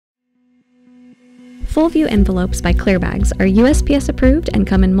Full View envelopes by Clearbags are USPS approved and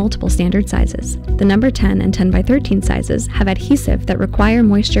come in multiple standard sizes. The number 10 and 10 by 13 sizes have adhesive that require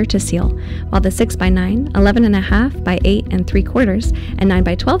moisture to seal, while the 6 by 9, 11.5 by 8 and 3/4, and 9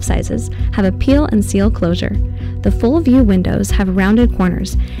 by 12 sizes have a peel and seal closure. The Full View windows have rounded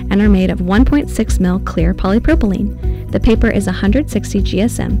corners and are made of 1.6 mil clear polypropylene. The paper is 160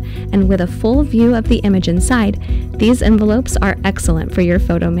 GSM, and with a full view of the image inside, these envelopes are excellent for your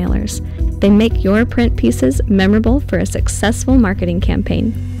photo mailers. They make your print pieces memorable for a successful marketing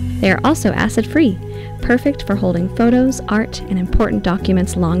campaign. They are also acid-free, perfect for holding photos, art, and important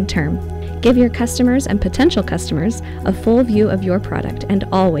documents long-term. Give your customers and potential customers a full view of your product and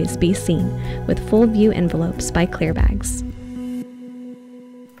always be seen with Full View envelopes by Clearbags.